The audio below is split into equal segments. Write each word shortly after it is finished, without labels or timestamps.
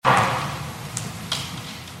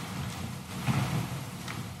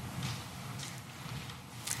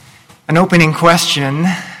An opening question: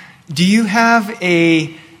 do you have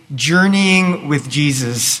a journeying with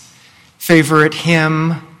Jesus favorite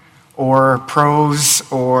hymn or prose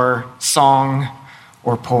or song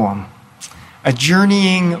or poem? A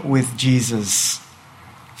journeying with Jesus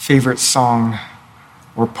favorite song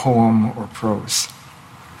or poem or prose?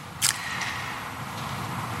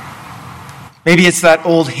 Maybe it's that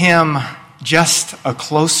old hymn, "Just a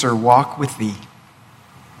Closer Walk with Thee."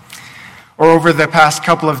 Or over the past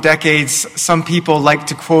couple of decades, some people like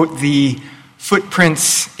to quote the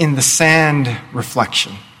footprints in the sand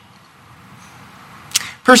reflection.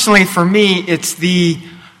 Personally, for me, it's the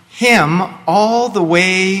hymn, "All the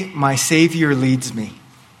Way My Savior Leads Me."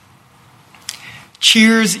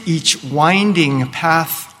 Cheers each winding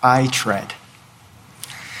path I tread.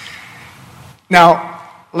 Now,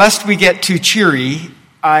 lest we get too cheery,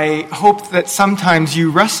 I hope that sometimes you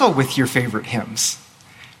wrestle with your favorite hymns.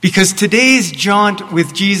 Because today's jaunt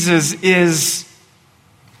with Jesus is,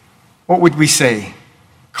 what would we say,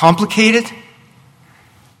 complicated?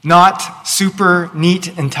 Not super neat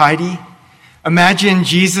and tidy? Imagine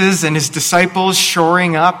Jesus and his disciples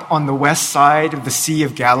shoring up on the west side of the Sea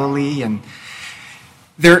of Galilee, and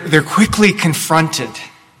they're quickly confronted,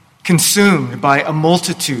 consumed by a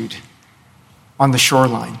multitude on the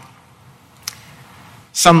shoreline.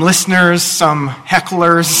 Some listeners, some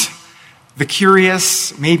hecklers, the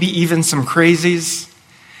curious, maybe even some crazies.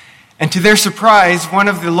 And to their surprise, one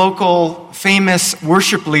of the local famous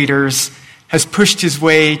worship leaders has pushed his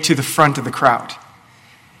way to the front of the crowd.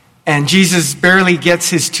 And Jesus barely gets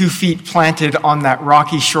his 2 feet planted on that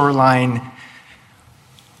rocky shoreline.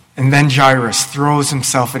 And then Jairus throws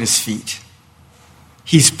himself at his feet.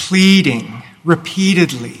 He's pleading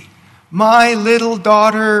repeatedly, "My little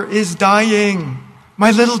daughter is dying.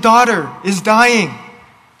 My little daughter is dying.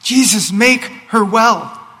 Jesus, make her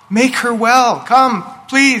well. Make her well. Come,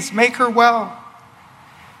 please, make her well."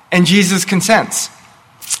 And Jesus consents.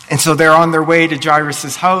 And so they're on their way to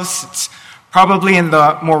Jairus' house. It's probably in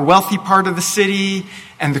the more wealthy part of the city,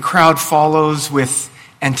 and the crowd follows with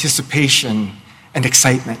anticipation and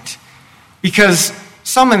excitement. Because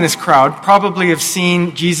some in this crowd probably have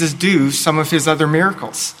seen Jesus do some of his other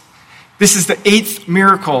miracles. This is the 8th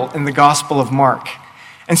miracle in the Gospel of Mark.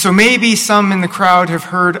 And so maybe some in the crowd have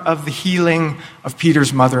heard of the healing of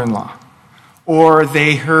Peter's mother-in-law. Or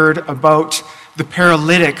they heard about the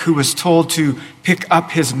paralytic who was told to pick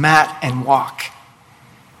up his mat and walk.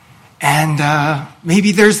 And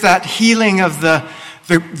maybe there's that healing of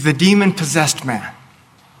the demon-possessed man.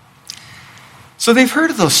 So they've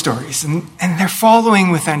heard of those stories, and they're following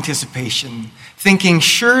with anticipation, thinking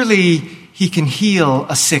surely he can heal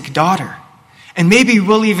a sick daughter. And maybe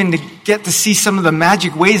we'll even get to see some of the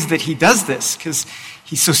magic ways that he does this, because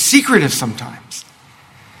he's so secretive sometimes.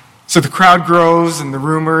 So the crowd grows, and the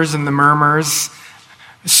rumors and the murmurs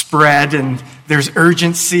spread, and there's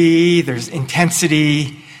urgency, there's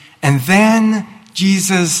intensity, and then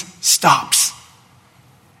Jesus stops.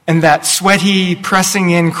 And that sweaty,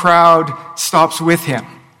 pressing in crowd stops with him.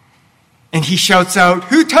 And he shouts out,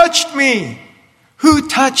 "Who touched me? Who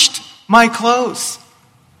touched my clothes?"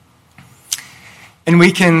 And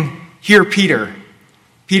we can hear Peter.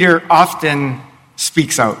 Peter often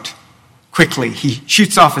speaks out quickly. He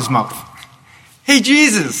shoots off his mouth. "Hey,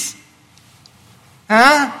 Jesus.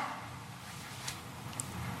 Huh?"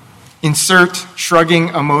 Insert shrugging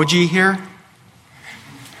emoji here.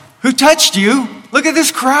 "Who touched you? Look at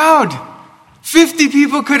this crowd. 50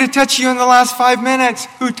 people could have touched you in the last 5 minutes.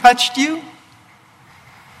 Who touched you?"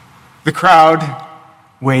 The crowd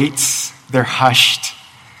waits. They're hushed.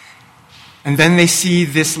 And then they see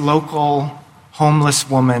this local homeless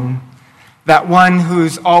woman, that one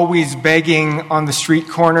who's always begging on the street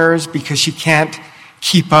corners because she can't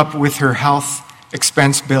keep up with her health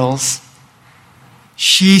expense bills.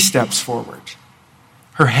 She steps forward,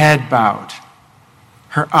 her head bowed,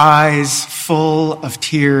 her eyes full of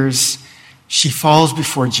tears. She falls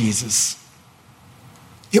before Jesus.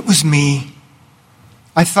 "It was me.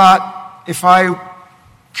 I thought if I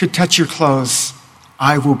could touch your clothes,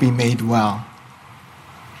 I will be made well."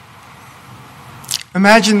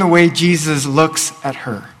 Imagine the way Jesus looks at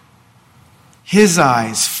her. His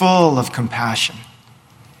eyes full of compassion.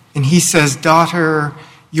 And he says, "Daughter,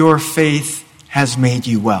 your faith has made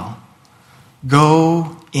you well.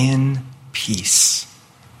 Go in peace."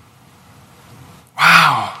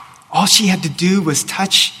 Wow. All she had to do was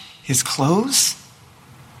touch his clothes?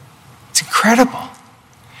 It's incredible.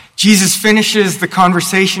 Jesus finishes the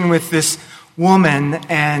conversation with this woman,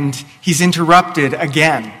 and he's interrupted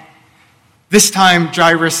again. This time,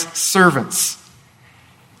 Jairus' servants.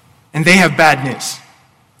 And they have bad news.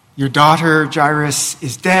 Your daughter, Jairus,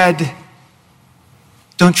 is dead.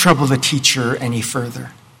 Don't trouble the teacher any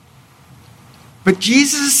further." But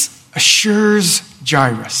Jesus assures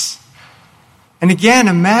Jairus. And again,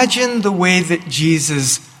 imagine the way that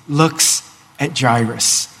Jesus looks at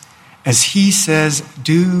Jairus as he says,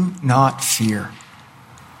 "Do not fear,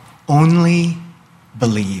 only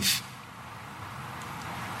believe."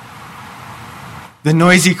 The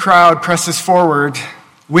noisy crowd presses forward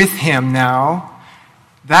with him now.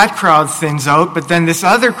 That crowd thins out, but then this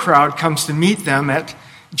other crowd comes to meet them at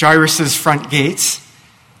Jairus' front gates.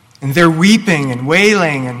 And they're weeping and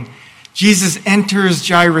wailing, and Jesus enters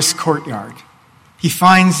Jairus' courtyard. He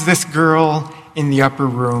finds this girl in the upper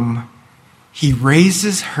room. He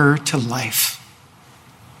raises her to life.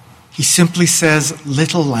 He simply says,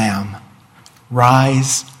 "Little lamb,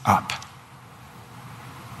 rise up."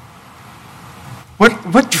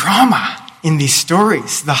 What drama in these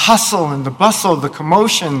stories. The hustle and the bustle, the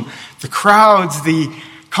commotion, the crowds, the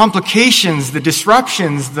complications, the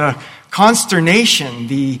disruptions, the consternation,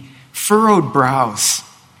 the furrowed brows.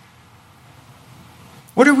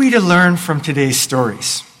 What are we to learn from today's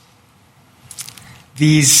stories?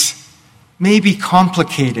 These maybe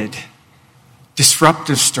complicated,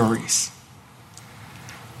 disruptive stories.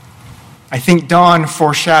 I think Don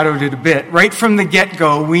foreshadowed it a bit. Right from the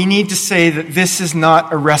get-go, we need to say that this is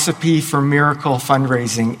not a recipe for miracle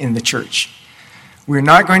fundraising in the church. We're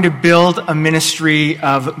not going to build a ministry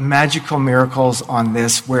of magical miracles on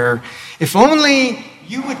this, where if only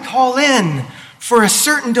you would call in for a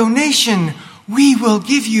certain donation, we will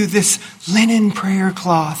give you this linen prayer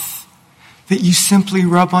cloth that you simply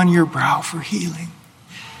rub on your brow for healing.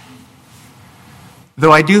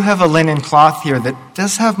 Though I do have a linen cloth here that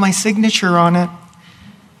does have my signature on it.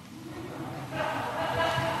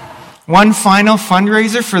 One final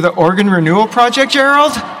fundraiser for the Organ Renewal Project,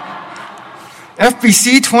 Gerald?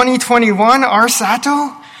 FBC 2021,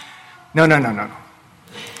 Arsato? No.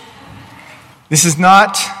 This is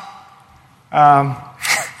not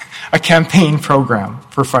a campaign program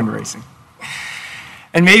for fundraising.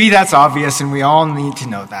 And maybe that's obvious, and we all need to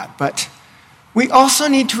know that. But we also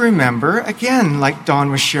need to remember, again, like Dawn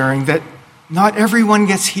was sharing, that not everyone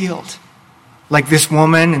gets healed. Like this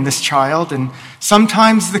woman and this child, and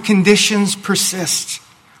sometimes the conditions persist,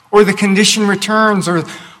 or the condition returns, or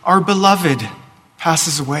our beloved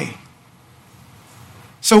passes away.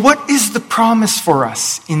 So what is the promise for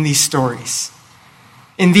us in these stories?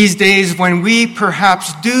 In these days when we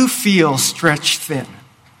perhaps do feel stretched thin,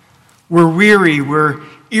 we're weary, we're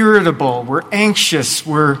irritable, we're anxious,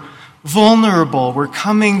 we're vulnerable, we're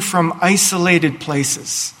coming from isolated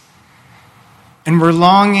places, and we're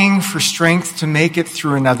longing for strength to make it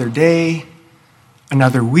through another day,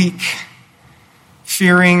 another week,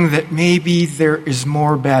 fearing that maybe there is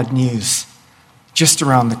more bad news just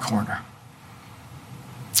around the corner.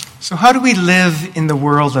 So how do we live in the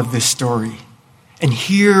world of this story and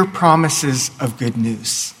hear promises of good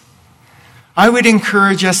news? I would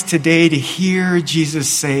encourage us today to hear Jesus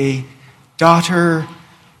say, "Daughter,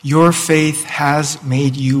 your faith has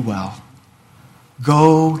made you well.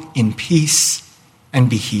 Go in peace and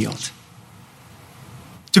be healed."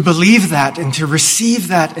 To believe that and to receive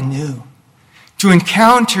that anew, to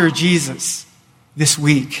encounter Jesus this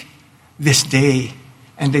week, this day,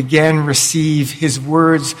 and again receive his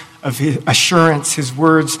words of assurance, his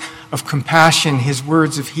words of compassion, his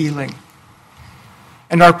words of healing.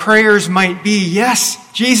 And our prayers might be, "Yes,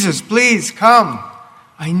 Jesus, please come.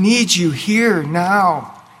 I need you here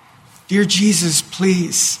now. Dear Jesus,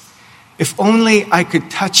 please, if only I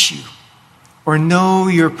could touch you or know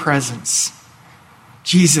your presence.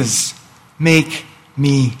 Jesus, make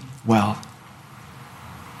me well."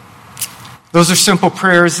 Those are simple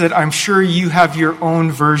prayers that I'm sure you have your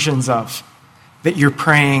own versions of that you're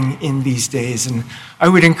praying in these days. And I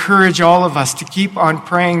would encourage all of us to keep on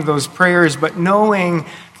praying those prayers, but knowing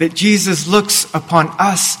that Jesus looks upon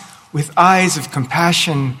us with eyes of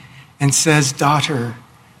compassion and says, "Daughter,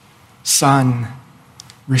 son,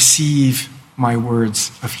 receive my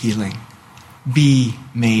words of healing. Be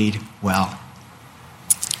made well."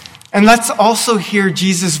 And let's also hear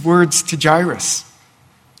Jesus' words to Jairus.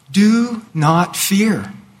 Do not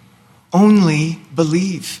fear, only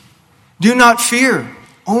believe. Do not fear,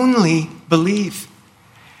 only believe.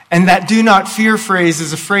 And that "do not fear" phrase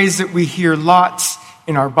is a phrase that we hear lots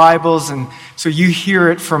in our Bibles, and so you hear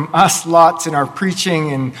it from us lots in our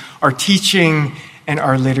preaching and our teaching and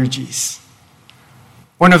our liturgies.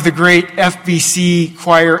 One of the great FBC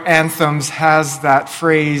choir anthems has that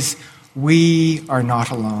phrase, "We are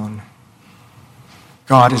not alone.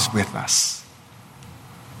 God is with us."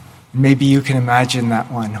 Maybe you can imagine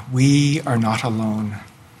that one. We are not alone.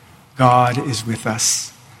 God is with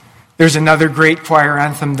us. There's another great choir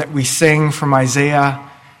anthem that we sing from Isaiah.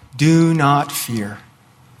 Do not fear.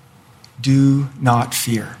 Do not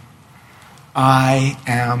fear. I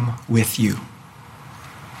am with you.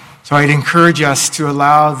 So I'd encourage us to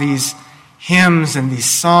allow these hymns and these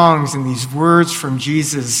songs and these words from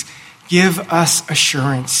Jesus give us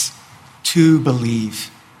assurance to believe.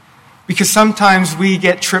 Because sometimes we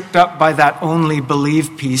get tripped up by that only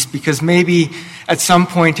believe piece, because maybe at some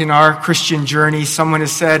point in our Christian journey, someone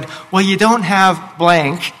has said, well, you don't have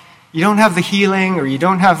blank, you don't have the healing, or you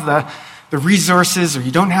don't have the resources, or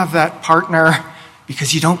you don't have that partner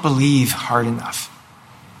because you don't believe hard enough.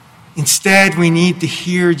 Instead, we need to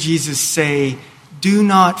hear Jesus say, do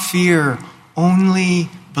not fear, only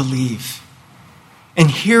believe.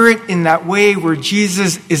 And hear it in that way where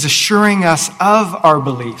Jesus is assuring us of our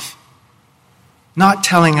belief, not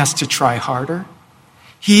telling us to try harder.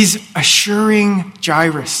 He's assuring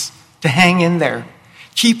Jairus to hang in there.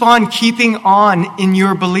 Keep on keeping on in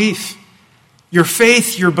your belief. Your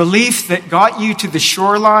faith, your belief that got you to the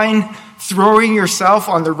shoreline, throwing yourself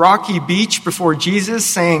on the rocky beach before Jesus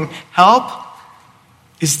saying, help,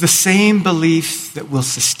 is the same belief that will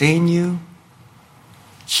sustain you,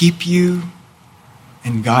 keep you,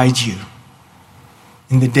 and guide you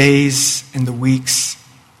in the days and the weeks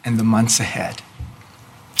and the months ahead.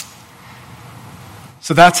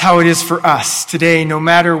 So that's how it is for us today, no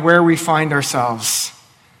matter where we find ourselves.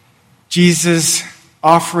 Jesus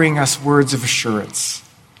offering us words of assurance,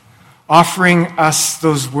 offering us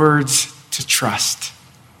those words to trust,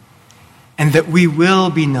 and that we will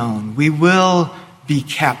be known, we will be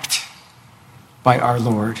kept by our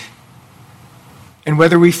Lord. And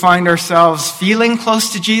whether we find ourselves feeling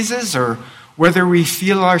close to Jesus, or whether we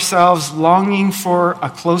feel ourselves longing for a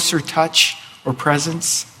closer touch or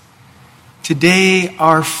presence, today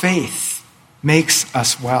our faith makes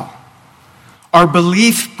us well. Our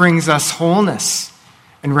belief brings us wholeness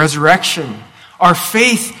and resurrection. Our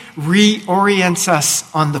faith reorients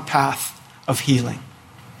us on the path of healing.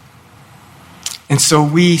 And so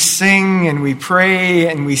we sing and we pray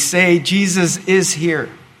and we say, Jesus is here.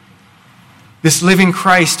 This living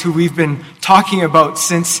Christ who we've been talking about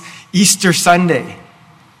since Easter Sunday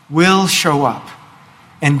will show up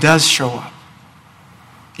and does show up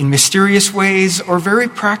in mysterious ways or very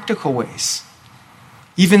practical ways.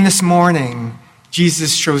 Even this morning,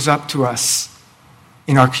 Jesus shows up to us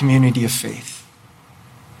in our community of faith.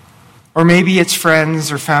 Or maybe it's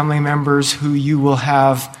friends or family members who you will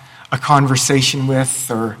have a conversation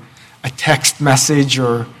with, or a text message,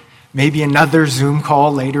 or maybe another Zoom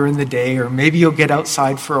call later in the day, or maybe you'll get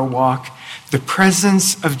outside for a walk. The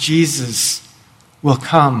presence of Jesus will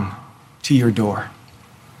come to your door.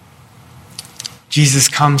 Jesus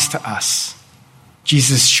comes to us.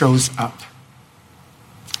 Jesus shows up.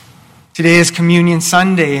 Today is Communion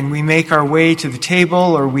Sunday, and we make our way to the table,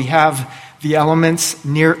 or we have the elements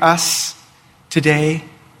near us today.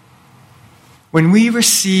 When we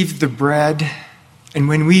receive the bread and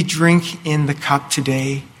when we drink in the cup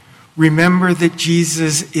today, remember that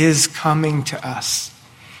Jesus is coming to us.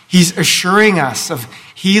 He's assuring us of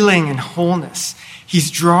healing and wholeness.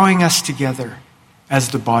 He's drawing us together as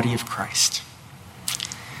the body of Christ.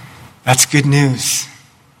 That's good news.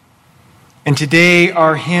 And today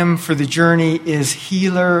our hymn for the journey is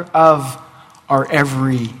Healer of Our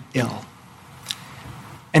Every Ill.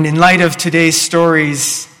 And in light of today's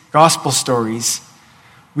stories, gospel stories,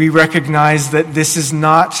 we recognize that this is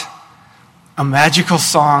not a magical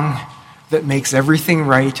song that makes everything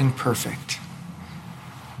right and perfect.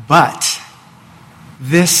 But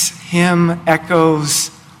this hymn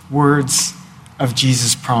echoes words of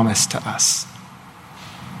Jesus' promise to us.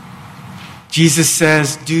 Jesus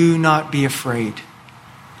says, do not be afraid,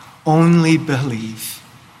 only believe.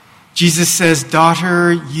 Jesus says,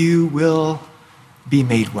 daughter, you will be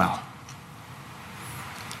made well.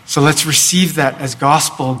 So let's receive that as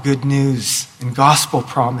gospel good news and gospel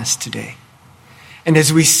promise today. And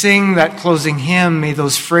as we sing that closing hymn, may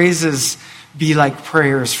those phrases be like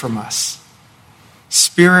prayers from us.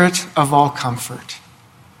 Spirit of all comfort,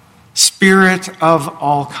 Spirit of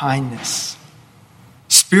all kindness,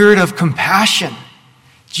 Spirit of compassion,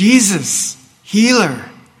 Jesus, healer,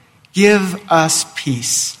 give us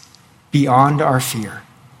peace beyond our fear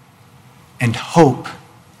and hope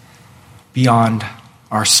beyond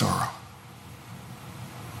our sorrow.